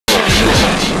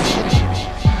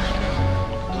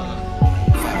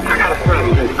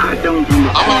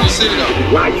city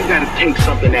though. Why you gotta take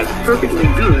something that's perfectly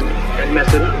good and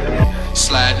mess it up?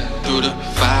 Sliding through the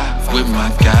five with my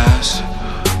guys.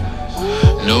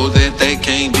 Know that they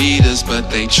can't beat us, but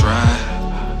they try.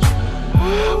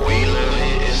 We live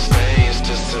hitting stains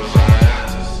to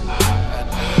survive.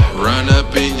 Run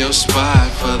up in your spot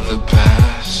for the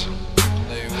pass.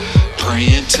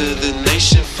 Praying to the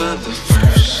nation for the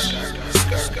first.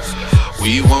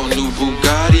 We want new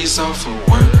Bugattis off of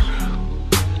work.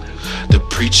 The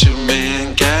preacher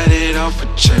man got it off of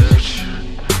church.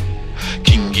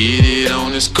 Can get it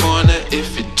on his corner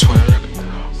if it twerk.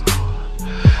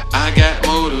 I got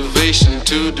motivation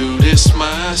to do this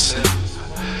myself.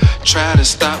 Try to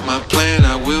stop my plan,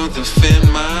 I will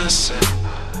defend myself.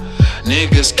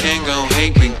 Niggas can't gon'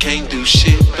 hate, but can't do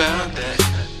shit about that.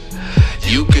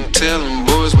 You can tell them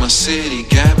boys my city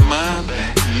got my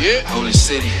back. Yeah. Holy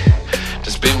city,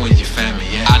 just been with your family,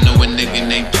 yeah. I know a nigga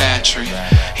named Patrick.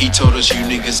 He told us you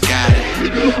niggas got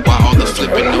it. Why all the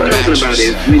flipping no mattress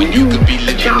when you could be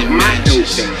living in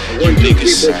mansions? You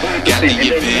niggas got the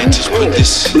advantage. Put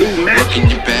this work in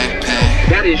your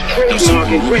backpack. No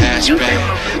Subaru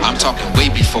Hatchback. I'm talking way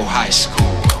before high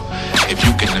school, if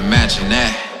you can imagine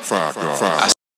that.